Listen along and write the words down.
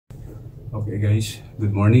Okay guys,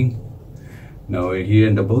 good morning. Now we're here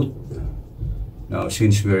in the boat. Now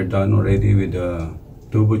since we're done already with the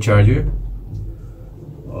turbocharger,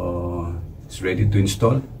 it's ready to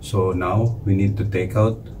install. So now we need to take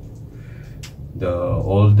out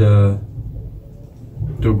all the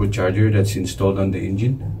turbocharger that's installed on the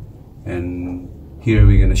engine, and here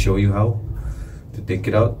we're gonna show you how to take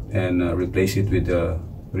it out and replace it with a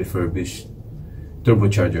refurbished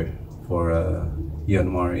turbocharger for a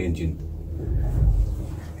Yanmar engine.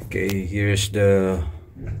 Okay, here's the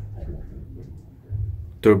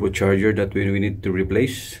turbocharger that we need to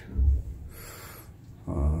replace.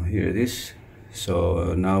 Here it is.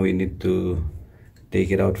 So now we need to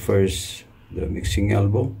take it out first, the mixing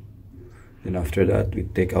elbow. Then after that we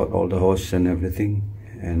take out all the hose and everything,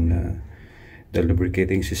 and the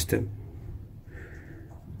lubricating system.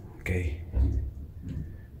 Okay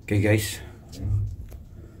guys,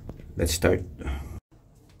 let's start.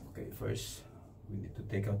 Okay, first we need to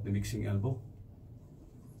take out the mixing elbow.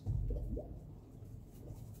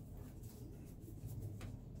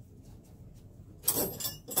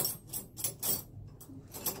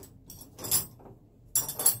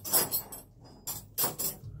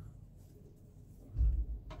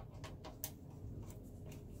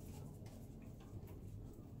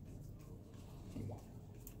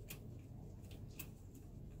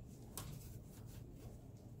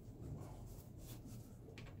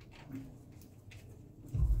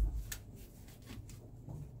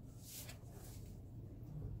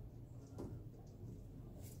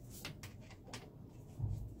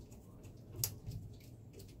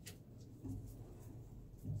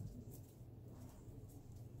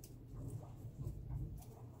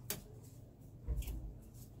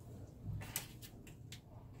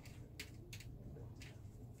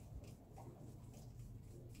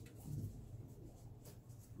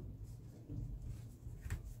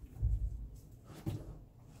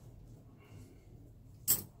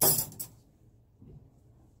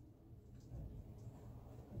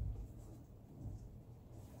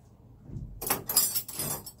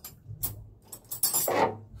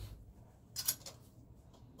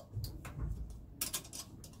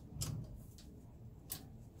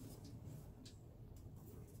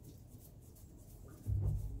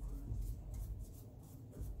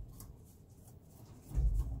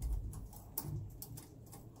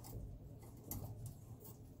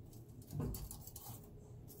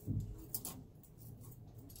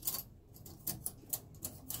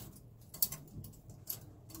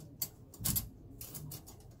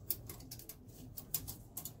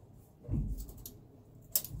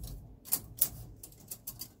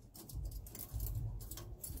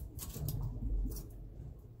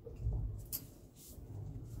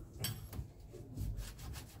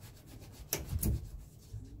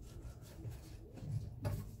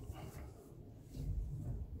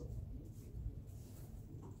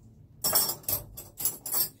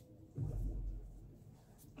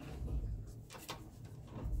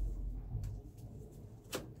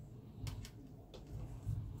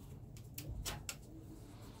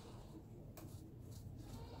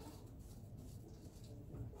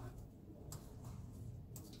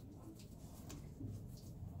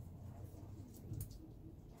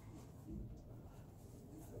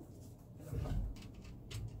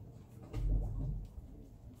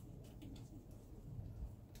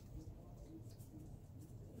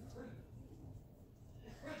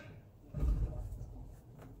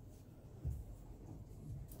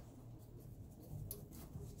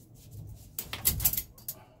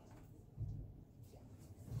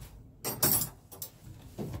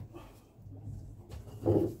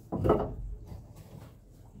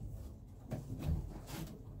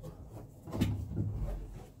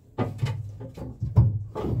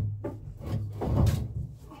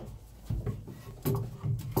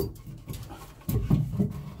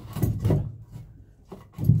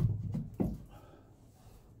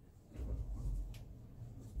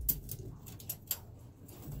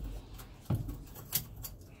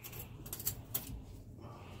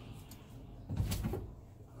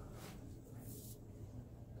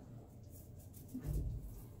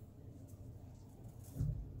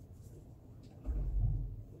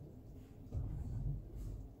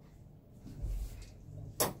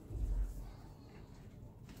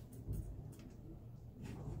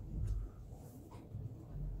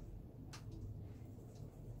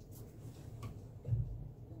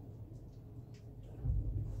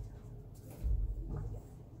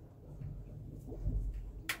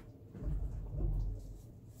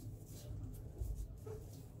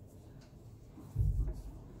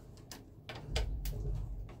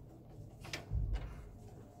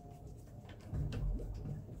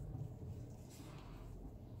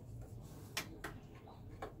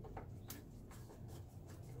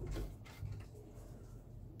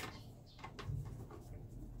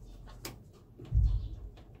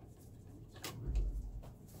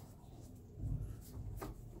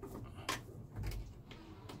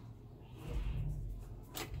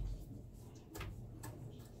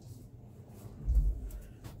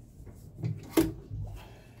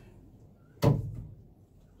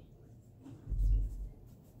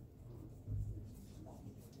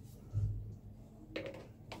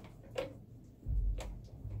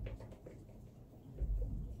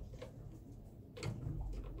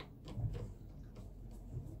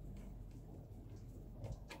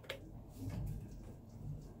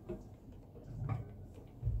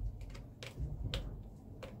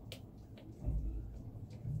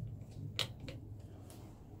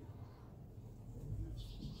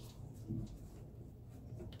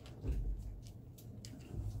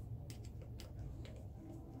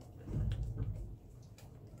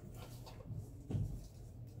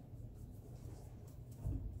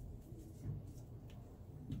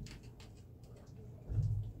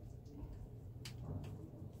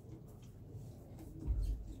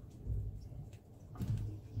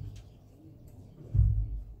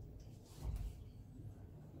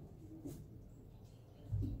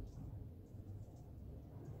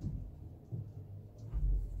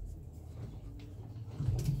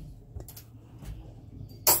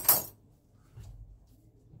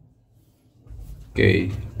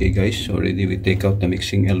 Okay guys, already we take out the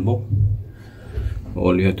mixing elbow.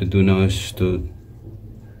 All you have to do now is to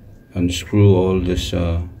unscrew all this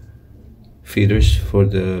feeders for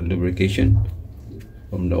the lubrication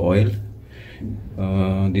from the oil.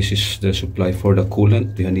 This is the supply for the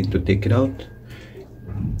coolant. You need to take it out.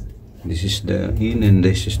 This is the in and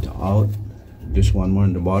this is the out. Just one more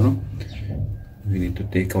on the bottom. We need to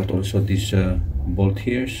take out also this bolt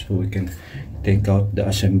here so we can take out the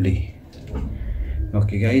assembly.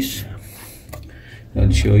 Okay guys,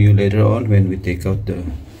 I'll show you later on when we take out the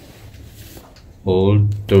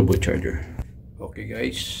old turbocharger. Okay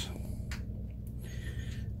guys,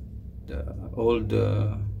 the old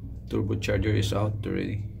turbocharger is out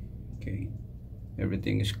already. Okay,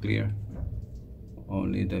 everything is clear,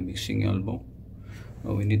 only the mixing elbow.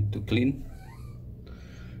 Now we need to clean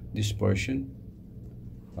this portion.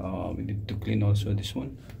 We need to clean also this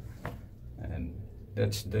one, and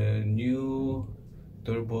that's the new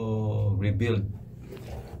turbo rebuild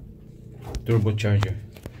turbocharger.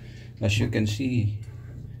 As you can see,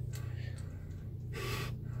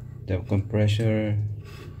 the compressor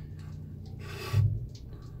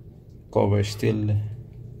cover is still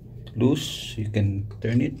loose. You can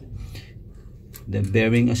turn it. The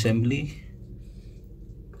bearing assembly,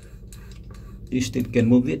 you still can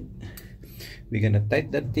move it. We're gonna tighten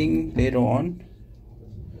that thing later on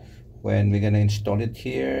when we're gonna install it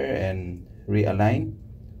here and realign.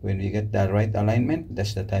 When we get the right alignment,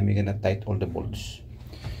 that's the time we're gonna tighten all the bolts.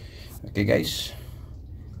 Okay guys,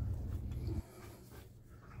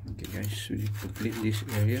 we need to clean this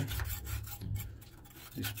area,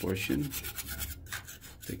 this portion,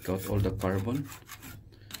 take out all the carbon.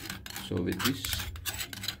 So with this,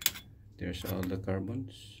 there's all the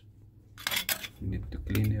carbons. We need to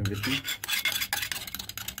clean everything,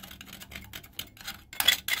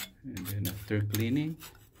 and then after cleaning,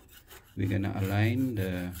 we're gonna align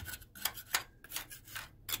the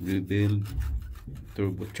rebuild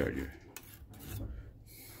turbocharger.